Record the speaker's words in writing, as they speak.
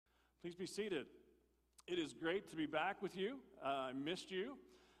Please be seated. It is great to be back with you. I missed you.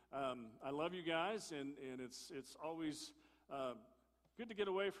 I love you guys, and it's always good to get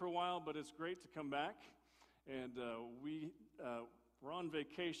away for a while, but it's great to come back. And we were on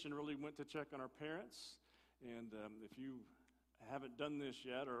vacation, really went to check on our parents. And if you haven't done this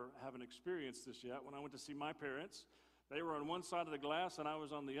yet or haven't experienced this yet, when I went to see my parents, they were on one side of the glass and I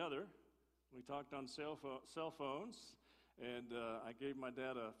was on the other. We talked on cell phones. And I gave my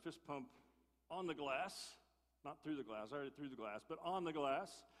dad a fist pump on the glass, not through the glass, I already through the glass, but on the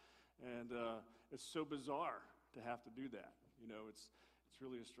glass. And it's so bizarre to have to do that. You know, it's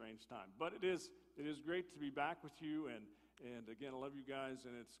really a strange time. But it is great to be back with you. And again, I love you guys,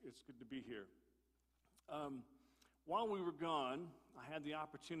 and it's good to be here. While we were gone, I had the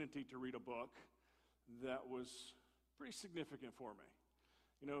opportunity to read a book that was pretty significant for me.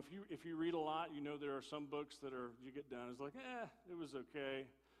 You know, if you read a lot, you know there are some books that you get done, it's like, it was okay.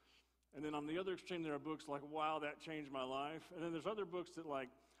 And then on the other extreme, there are books like, wow, that changed my life. And then there's other books that, like,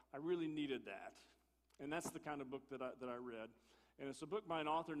 I really needed that. And that's the kind of book that I read. And it's a book by an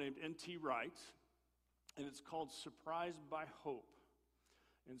author named N.T. Wright, and it's called Surprised by Hope.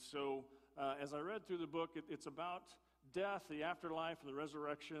 And so as I read through the book, it's about death, the afterlife, and the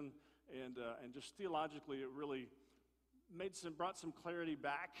resurrection, and just theologically, it really brought some clarity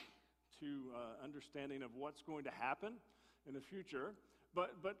back to understanding of what's going to happen in the future.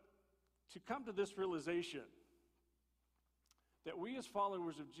 But to come to this realization that we as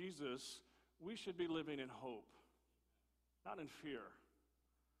followers of Jesus, we should be living in hope, not in fear,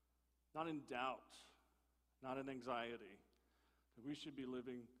 not in doubt, not in anxiety. That we should be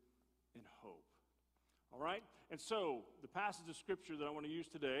living in hope. All right? And so, the passage of Scripture that I want to use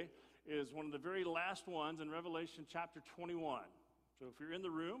today is one of the very last ones in Revelation chapter 21. So if you're in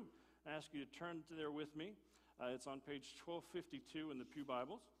the room, I ask you to turn there with me. It's on page 1252 in the Pew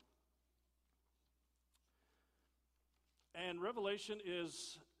Bibles. And Revelation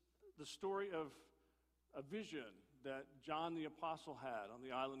is the story of a vision that John the Apostle had on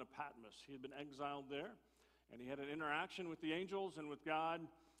the island of Patmos. He had been exiled there, and he had an interaction with the angels and with God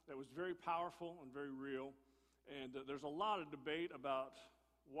that was very powerful and very real. And there's a lot of debate about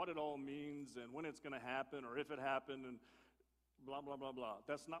what it all means and when it's going to happen or if it happened and blah, blah, blah, blah.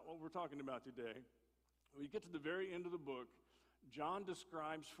 That's not what we're talking about today. When you get to the very end of the book, John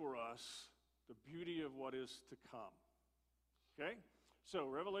describes for us the beauty of what is to come. Okay? So,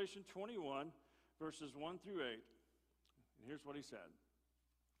 Revelation 21, verses 1 through 8. And here's what he said.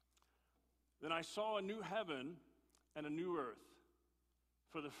 Then I saw a new heaven and a new earth.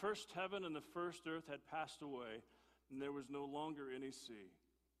 For the first heaven and the first earth had passed away, and there was no longer any sea.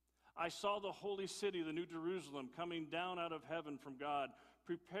 I saw the holy city, the new Jerusalem, coming down out of heaven from God,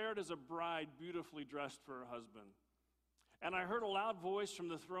 prepared as a bride beautifully dressed for her husband. And I heard a loud voice from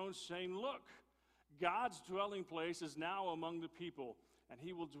the throne saying, "Look, God's dwelling place is now among the people, and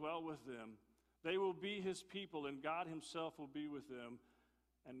he will dwell with them. They will be his people, and God himself will be with them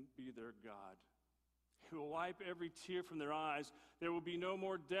and be their God. He will wipe every tear from their eyes. There will be no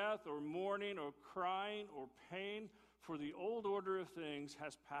more death or mourning or crying or pain, for the old order of things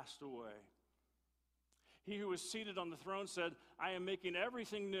has passed away." He who was seated on the throne said, "I am making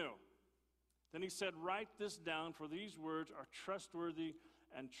everything new." Then he said, "Write this down, for these words are trustworthy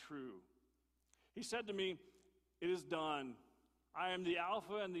and true." He said to me, "It is done. I am the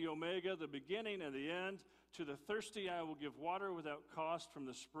Alpha and the Omega, the beginning and the end. To the thirsty I will give water without cost from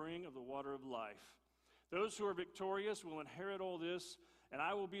the spring of the water of life. Those who are victorious will inherit all this, and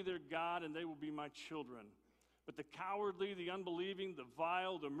I will be their God, and they will be my children. But the cowardly, the unbelieving, the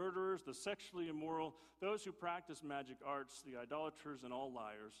vile, the murderers, the sexually immoral, those who practice magic arts, the idolaters, and all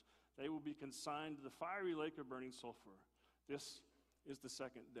liars, they will be consigned to the fiery lake of burning sulfur. This is the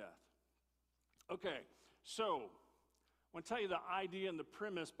second death." Okay, so I want to tell you the idea and the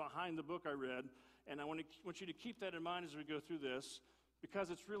premise behind the book I read, and I want you to keep that in mind as we go through this,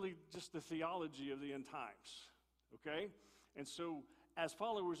 because it's really just the theology of the end times, okay? And so, as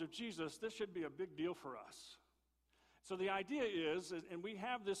followers of Jesus, this should be a big deal for us. So the idea is, and we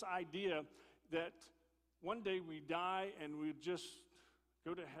have this idea that one day we die and we just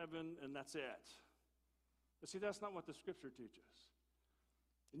go to heaven and that's it. But see, that's not what the Scripture teaches.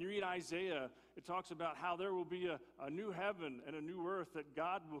 And you read Isaiah, it talks about how there will be a new heaven and a new earth that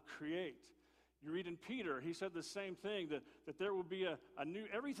God will create. You read in Peter, he said the same thing, that there will be a new,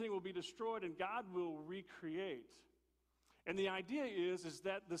 everything will be destroyed and God will recreate. And the idea is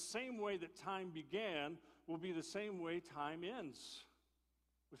that the same way that time began will be the same way time ends,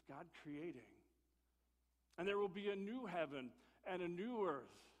 with God creating. And there will be a new heaven and a new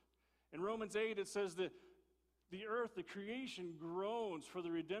earth. In Romans 8, it says that The earth, the creation groans for the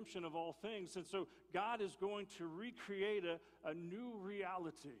redemption of all things. And so God is going to recreate a new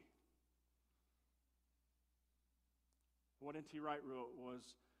reality. What N.T. Wright wrote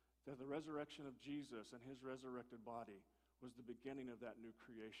was that the resurrection of Jesus and his resurrected body was the beginning of that new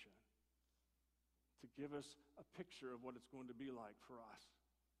creation, to give us a picture of what it's going to be like for us.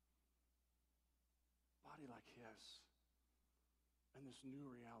 Body like his, and this new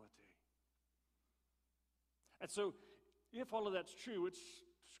reality. And so, if all of that's true, which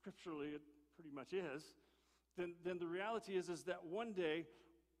scripturally it pretty much is, then the reality is that one day,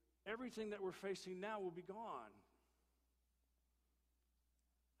 everything that we're facing now will be gone.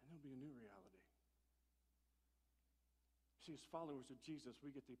 And there'll be a new reality. See, as followers of Jesus, we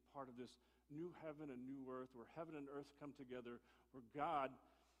get to be part of this new heaven and new earth, where heaven and earth come together, where God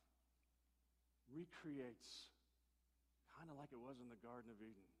recreates, kind of like it was in the Garden of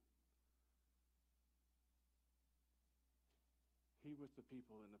Eden. He with the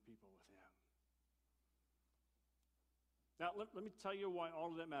people and the people with him. Now, let me tell you why all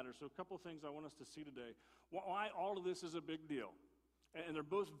of that matters. So a couple of things I want us to see today. Why all of this is a big deal. And they're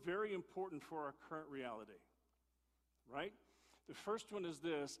both very important for our current reality. Right? The first one is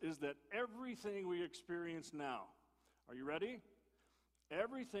this, is that everything we experience now, are you ready?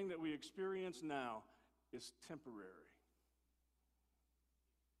 Everything that we experience now is temporary.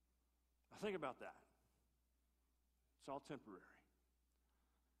 Now think about that. It's all temporary.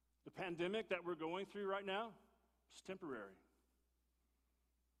 The pandemic that we're going through right now is temporary.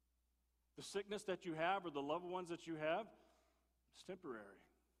 The sickness that you have or the loved ones that you have, it's temporary.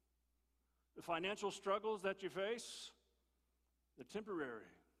 The financial struggles that you face, they're temporary.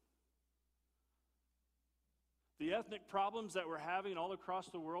 The ethnic problems that we're having all across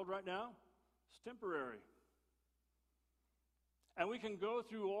the world right now, it's temporary. And we can go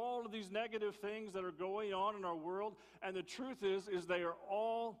through all of these negative things that are going on in our world, and the truth is they are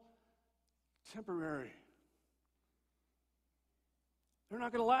all temporary. They're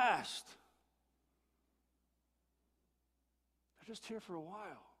not going to last. They're just here for a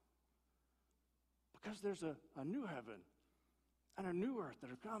while. Because there's a new heaven and a new earth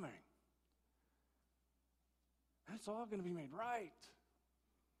that are coming. And it's all going to be made right.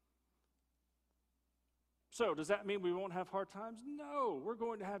 So, does that mean we won't have hard times? No, we're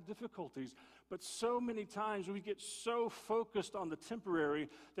going to have difficulties. But so many times we get so focused on the temporary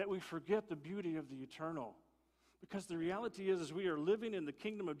that we forget the beauty of the eternal. Because the reality is we are living in the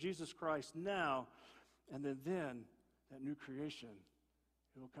kingdom of Jesus Christ now, and then that new creation,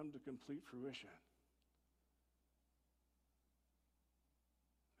 it will come to complete fruition.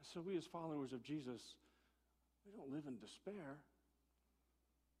 So we as followers of Jesus, we don't live in despair.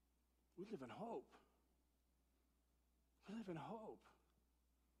 We live in hope. We live in hope.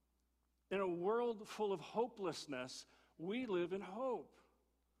 In a world full of hopelessness, we live in hope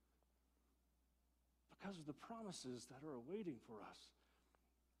because of the promises that are awaiting for us,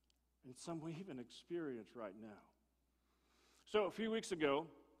 and some we even experience right now. So a few weeks ago,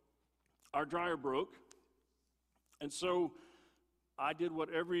 our dryer broke, and so I did what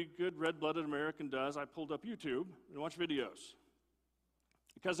every good red-blooded American does. I pulled up YouTube and watched videos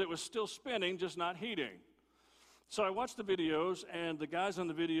because it was still spinning, just not heating. So I watched the videos, and the guys on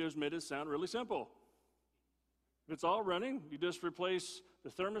the videos made it sound really simple. If it's all running, you just replace the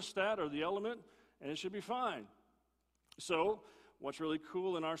thermostat or the element, and it should be fine. So what's really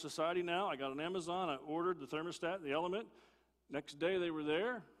cool in our society now, I got on Amazon, I ordered the thermostat, the element. Next day they were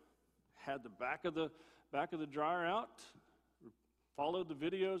there, had the back of the dryer out, followed the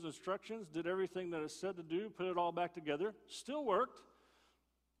video's instructions, did everything that it said to do, put it all back together, still worked,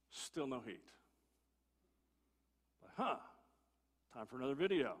 still no heat. Time for another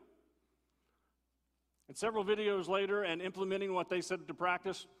video. And several videos later, and implementing what they said to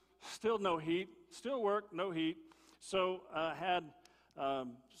practice, still no heat, still worked, no heat. So I had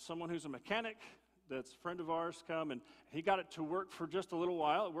someone who's a mechanic that's a friend of ours come, and he got it to work for just a little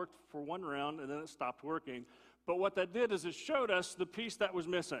while. It worked for one round, and then it stopped working. But what that did is it showed us the piece that was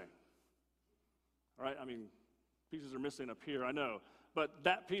missing. All right, I mean, pieces are missing up here, I know. But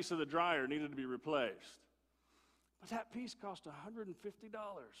that piece of the dryer needed to be replaced. But that piece cost $150.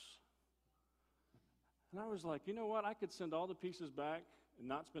 And I was like, you know what? I could send all the pieces back and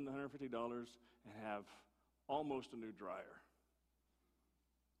not spend the $150 and have almost a new dryer.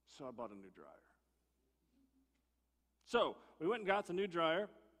 So I bought a new dryer. So we went and got the new dryer.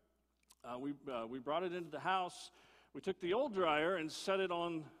 We brought it into the house. We took the old dryer and set it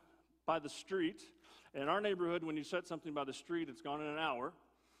on by the street. In our neighborhood, when you set something by the street, it's gone in an hour,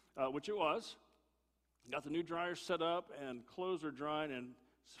 which it was. Got the new dryer set up, and clothes are drying, and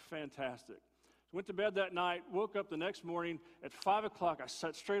it's fantastic. Went to bed that night, woke up the next morning at 5 o'clock. I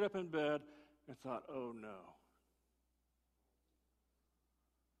sat straight up in bed and thought, oh no.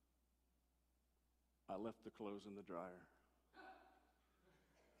 I left the clothes in the dryer.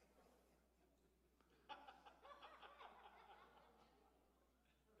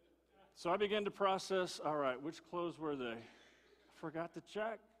 So I began to process, all right, which clothes were they? I forgot to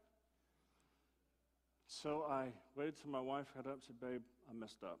check. So I waited till my wife got up and said, babe, I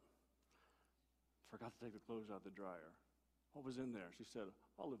messed up. Forgot to take the clothes out of the dryer. What was in there? She said,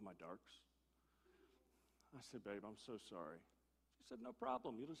 all of my darks. I said, babe, I'm so sorry. She said, no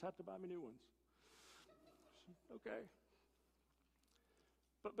problem. You'll just have to buy me new ones. I said, okay.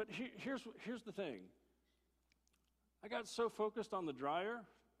 But here's the thing. I got so focused on the dryer,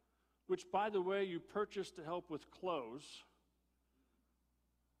 which, by the way, you purchased to help with clothes,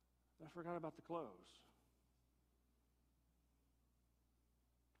 I forgot about the clothes.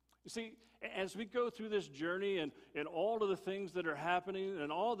 You see, as we go through this journey and all of the things that are happening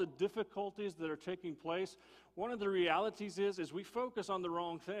and all the difficulties that are taking place, one of the realities is we focus on the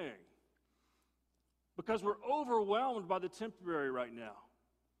wrong thing because we're overwhelmed by the temporary right now.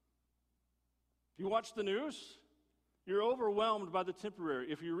 If you watch the news, you're overwhelmed by the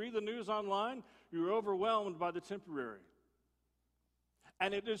temporary. If you read the news online, you're overwhelmed by the temporary.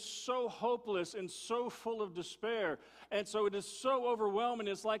 And it is so hopeless and so full of despair. And so it is so overwhelming.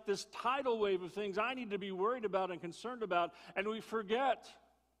 It's like this tidal wave of things I need to be worried about and concerned about. And we forget.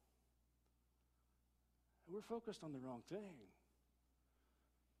 And we're focused on the wrong thing.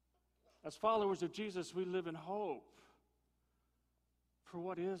 As followers of Jesus, we live in hope for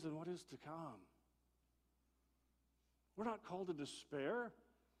what is and what is to come. We're not called to despair.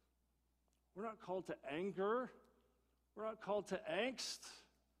 We're not called to anger. We're not called to angst.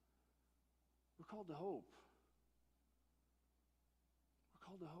 We're called to hope. We're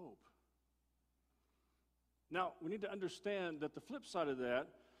called to hope. Now, we need to understand that the flip side of that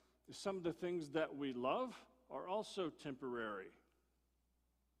is some of the things that we love are also temporary.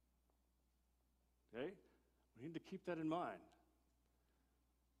 Okay? We need to keep that in mind.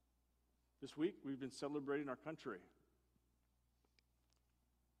 This week, we've been celebrating our country.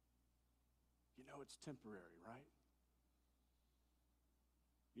 You know it's temporary, right?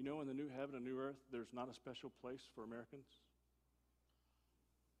 You know in the new heaven and new earth, there's not a special place for Americans?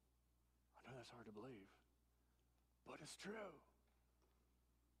 I know that's hard to believe, but it's true.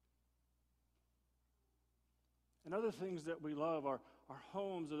 And other things that we love, our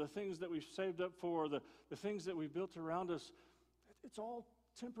homes, or the things that we've saved up for, the things that we've built around us, it's all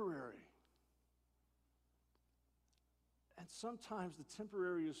temporary. And sometimes the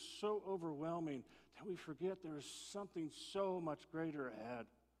temporary is so overwhelming that we forget there is something so much greater ahead.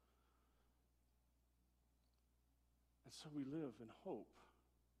 And so we live in hope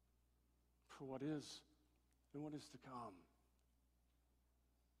for what is and what is to come.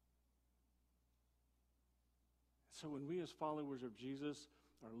 So when we as followers of Jesus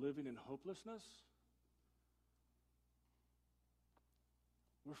are living in hopelessness,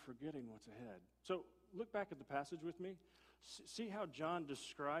 we're forgetting what's ahead. So look back at the passage with me. See how John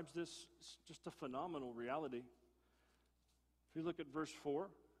describes this? It's just a phenomenal reality. If you look at verse 4,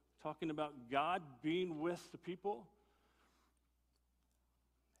 talking about God being with the people,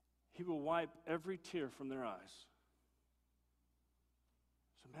 He will wipe every tear from their eyes.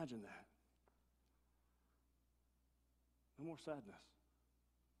 So imagine that. No more sadness.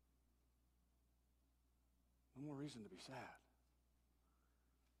 No more reason to be sad.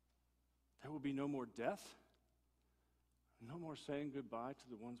 There will be no more death. No more saying goodbye to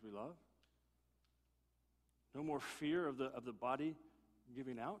the ones we love. No more fear of the body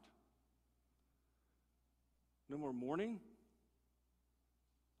giving out. No more mourning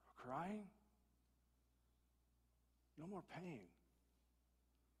or crying. No more pain.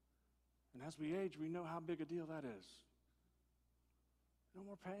 And as we age, we know how big a deal that is. No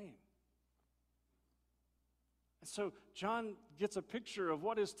more pain. And so John gets a picture of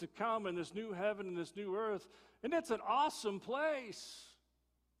what is to come in this new heaven and this new earth, and it's an awesome place.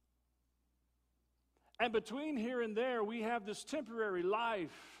 And between here and there, we have this temporary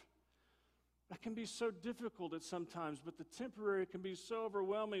life that can be so difficult at sometimes, but the temporary can be so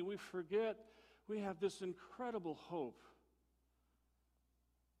overwhelming, we forget we have this incredible hope.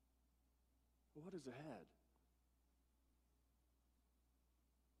 What is ahead?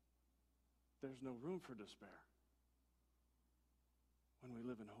 There's no room for despair when we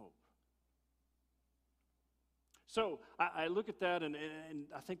live in hope. So I look at that, and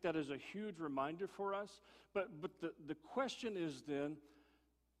I think that is a huge reminder for us. But the question is then,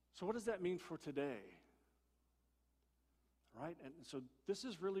 so what does that mean for today? Right? And so this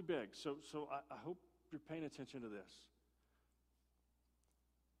is really big. So I hope you're paying attention to this.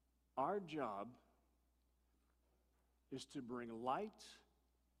 Our job is to bring light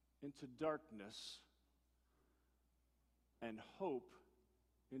into darkness and hope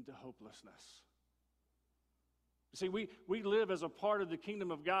into hopelessness. See, we live as a part of the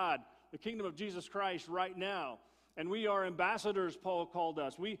kingdom of God, the kingdom of Jesus Christ right now. And we are ambassadors, Paul called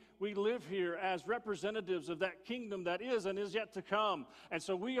us. We live here as representatives of that kingdom that is and is yet to come. And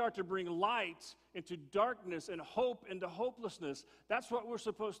so we are to bring light into darkness and hope into hopelessness. That's what we're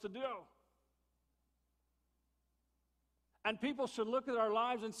supposed to do. And people should look at our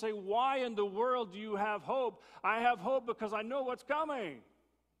lives and say, why in the world do you have hope? I have hope because I know what's coming.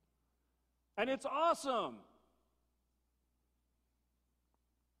 And it's awesome.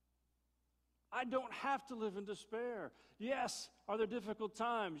 I don't have to live in despair. Yes, are there difficult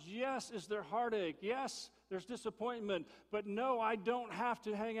times? Yes, is there heartache? Yes, there's disappointment. But no, I don't have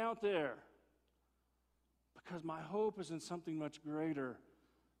to hang out there. Because my hope is in something much greater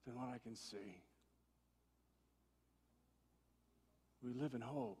than what I can see. We live in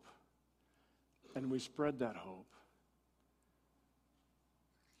hope. And we spread that hope.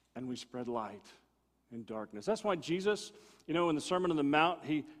 And we spread light in darkness. That's why Jesus, in the Sermon on the Mount,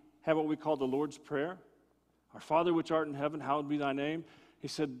 he had what we call the Lord's Prayer. Our Father which art in heaven, hallowed be thy name. He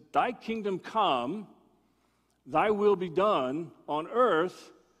said, thy kingdom come, thy will be done on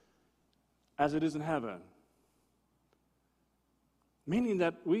earth as it is in heaven. Meaning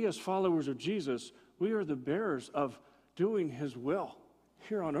that we as followers of Jesus, we are the bearers of doing his will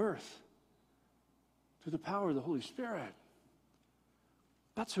here on earth through the power of the Holy Spirit.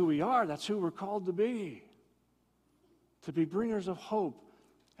 That's who we are. That's who we're called to be bringers of hope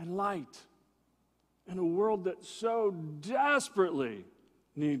and light in a world that so desperately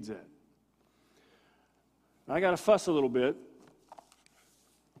needs it. I got to fuss a little bit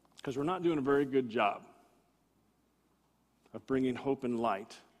because we're not doing a very good job of bringing hope and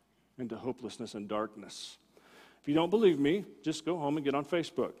light into hopelessness and darkness. If you don't believe me, just go home and get on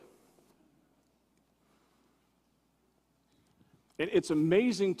Facebook. It's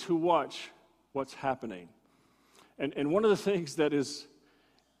amazing to watch what's happening. And one of the things that has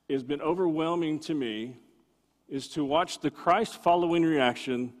been overwhelming to me is to watch the Christ-following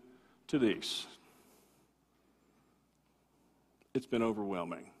reaction to these. It's been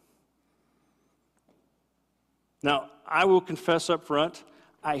overwhelming. Now, I will confess up front,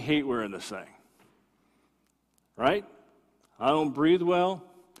 I hate wearing this thing. Right? I don't breathe well.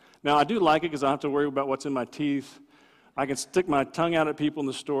 Now, I do like it because I don't have to worry about what's in my teeth. I can stick my tongue out at people in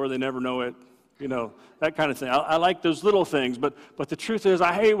the store. They never know it. That kind of thing. I like those little things, but the truth is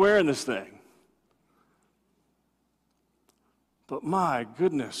I hate wearing this thing. But my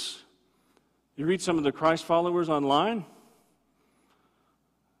goodness, you read some of the Christ followers online,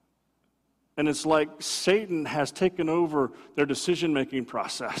 and it's like Satan has taken over their decision-making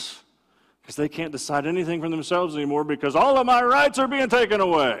process because they can't decide anything for themselves anymore because all of my rights are being taken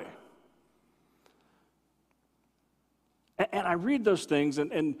away. And I read those things,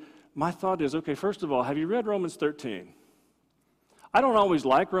 and my thought is, okay, first of all, have you read Romans 13? I don't always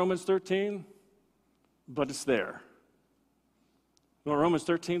like Romans 13, but it's there. You know what Romans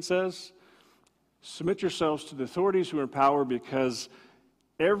 13 says? Submit yourselves to the authorities who are in power because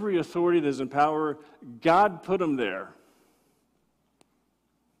every authority that is in power, God put them there.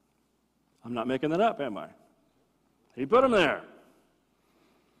 I'm not making that up, am I? He put them there.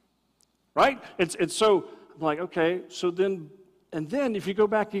 Right? It's so, I'm like, okay, so then, and then if you go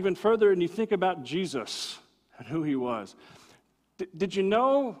back even further and you think about Jesus and who he was, did you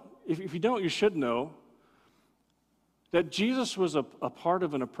know, if you don't, you should know, that Jesus was a part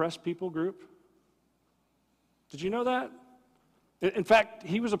of an oppressed people group? Did you know that? In fact,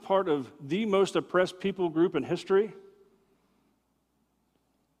 he was a part of the most oppressed people group in history.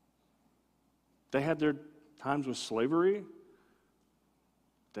 They had their times with slavery.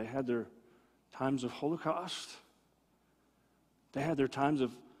 They had their times of Holocaust. They had their times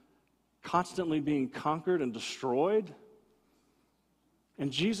of constantly being conquered and destroyed. In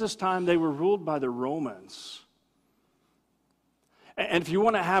Jesus' time, they were ruled by the Romans. And if you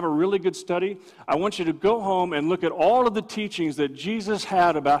want to have a really good study, I want you to go home and look at all of the teachings that Jesus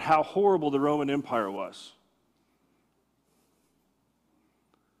had about how horrible the Roman Empire was.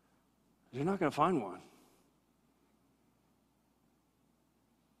 You're not going to find one.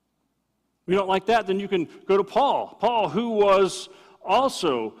 If you don't like that, then you can go to Paul. Paul, who was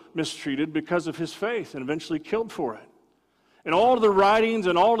also mistreated because of his faith and eventually killed for it. And all of the writings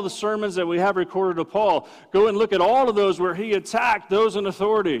and all of the sermons that we have recorded of Paul, go and look at all of those where he attacked those in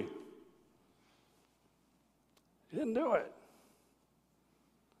authority. He didn't do it.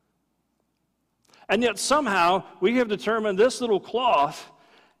 And yet somehow we have determined this little cloth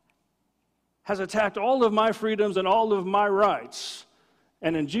has attacked all of my freedoms and all of my rights.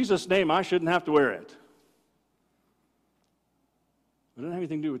 And in Jesus' name, I shouldn't have to wear it. It doesn't have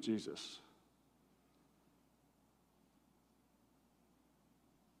anything to do with Jesus.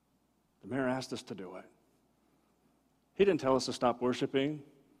 The mayor asked us to do it. He didn't tell us to stop worshiping.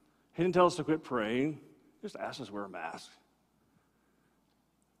 He didn't tell us to quit praying. He just asked us to wear a mask.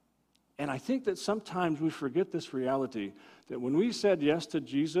 And I think that sometimes we forget this reality, that when we said yes to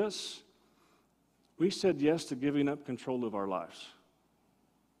Jesus, we said yes to giving up control of our lives.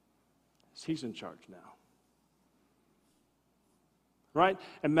 He's in charge now. Right?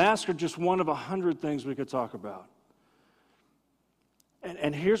 And masks are just one of 100 things we could talk about.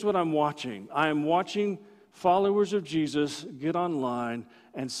 And here's what I'm watching. I am watching followers of Jesus get online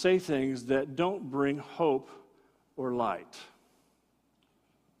and say things that don't bring hope or light.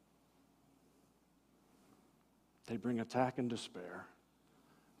 They bring attack and despair.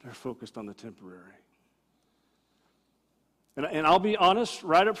 They're focused on the temporary. And I'll be honest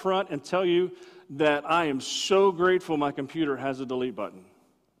right up front and tell you that I am so grateful my computer has a delete button.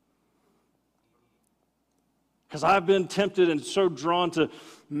 Because I've been tempted and so drawn to,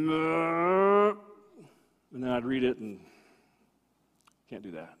 and then I'd read it and can't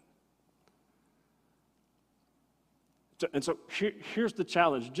do that. And so here's the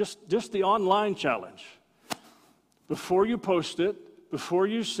challenge, just the online challenge. Before you post it, before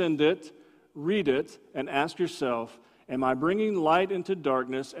you send it, read it and ask yourself, am I bringing light into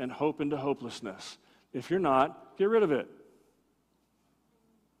darkness and hope into hopelessness? If you're not, get rid of it.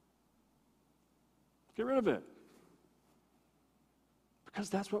 Get rid of it. Because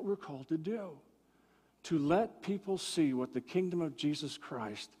that's what we're called to do. To let people see what the kingdom of Jesus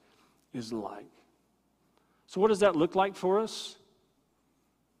Christ is like. So what does that look like for us?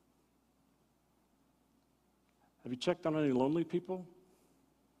 Have you checked on any lonely people?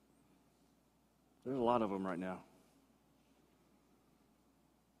 There's a lot of them right now.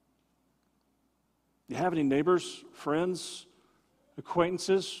 You have any neighbors, friends,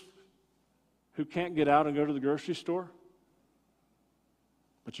 acquaintances who can't get out and go to the grocery store?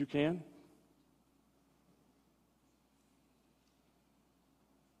 But you can?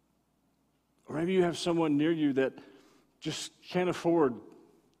 Or maybe you have someone near you that just can't afford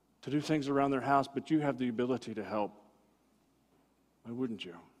to do things around their house, but you have the ability to help. Why wouldn't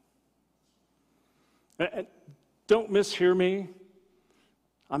you? And don't mishear me.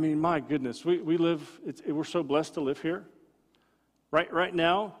 I mean, my goodness, we live, we're so blessed to live here. Right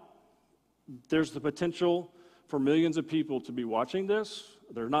now, there's the potential for millions of people to be watching this.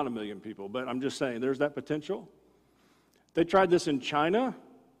 There's not a million people, but I'm just saying there's that potential. They tried this in China,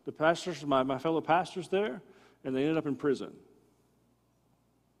 the pastors, my fellow pastors there, and they ended up in prison.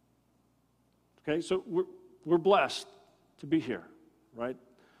 Okay, so we're blessed to be here, right?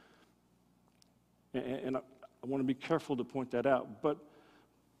 And I want to be careful to point that out.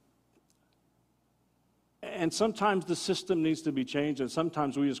 And sometimes the system needs to be changed, and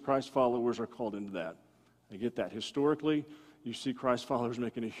sometimes we as Christ followers are called into that. I get that. Historically, you see Christ followers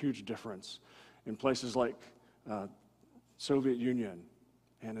making a huge difference in places like Soviet Union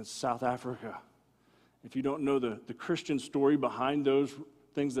and in South Africa. If you don't know the Christian story behind those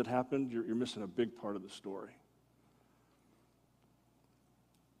things that happened, you're missing a big part of the story.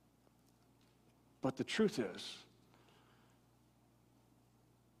 But the truth is,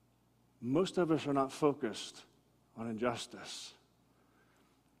 most of us are not focused on injustice.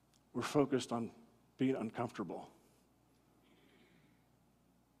 We're focused on being uncomfortable.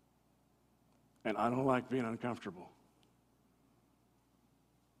 And I don't like being uncomfortable.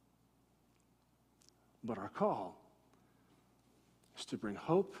 But our call is to bring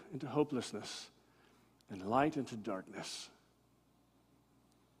hope into hopelessness and light into darkness.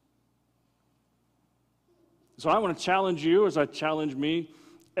 So I want to challenge you as I challenge me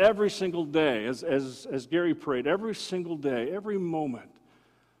every single day, as Gary prayed, every single day, every moment.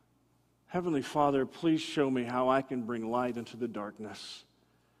 Heavenly Father, please show me how I can bring light into the darkness.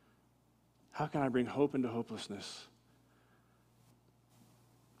 How can I bring hope into hopelessness?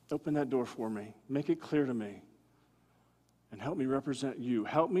 Open that door for me. Make it clear to me. And help me represent you.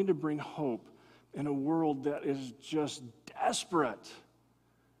 Help me to bring hope in a world that is just desperate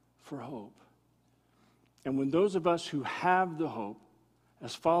for hope. And when those of us who have the hope,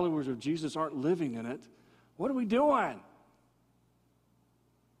 as followers of Jesus, aren't living in it, what are we doing?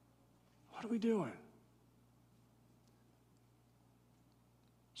 What are we doing?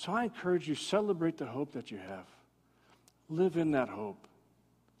 So I encourage you, celebrate the hope that you have. Live in that hope.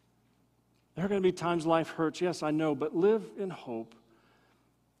 There are going to be times life hurts, yes, I know, but live in hope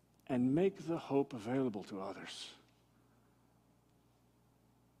and make the hope available to others.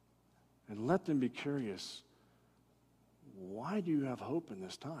 And let them be curious, why do you have hope in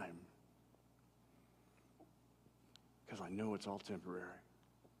this time? Because I know it's all temporary.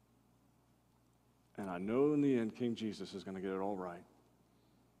 And I know in the end, King Jesus is going to get it all right.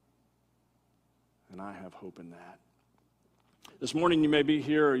 And I have hope in that. This morning you may be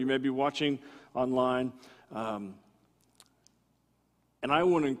here or you may be watching online. And I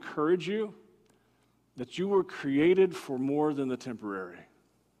want to encourage you that you were created for more than the temporary.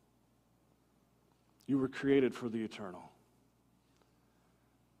 You were created for the eternal.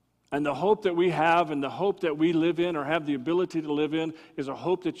 And the hope that we have and the hope that we live in or have the ability to live in is a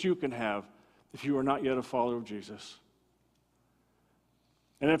hope that you can have if you are not yet a follower of Jesus.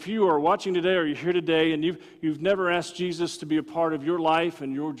 And if you are watching today or you're here today and you've never asked Jesus to be a part of your life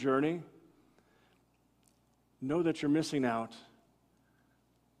and your journey, know that you're missing out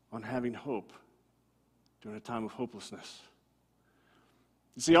on having hope during a time of hopelessness.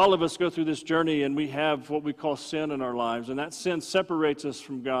 You see, all of us go through this journey and we have what we call sin in our lives, and that sin separates us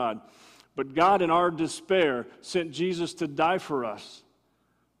from God. But God, in our despair, sent Jesus to die for us.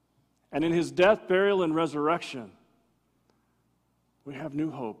 And in his death, burial, and resurrection, we have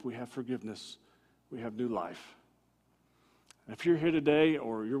new hope, we have forgiveness, we have new life. And if you're here today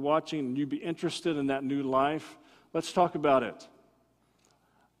or you're watching and you'd be interested in that new life, let's talk about it.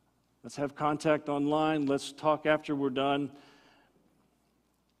 Let's have contact online. Let's talk after we're done.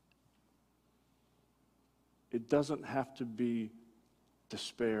 It doesn't have to be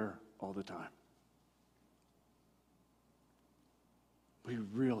despair all the time. We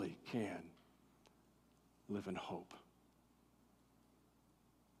really can live in hope.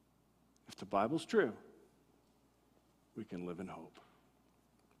 If the Bible's true, we can live in hope.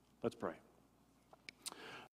 Let's pray.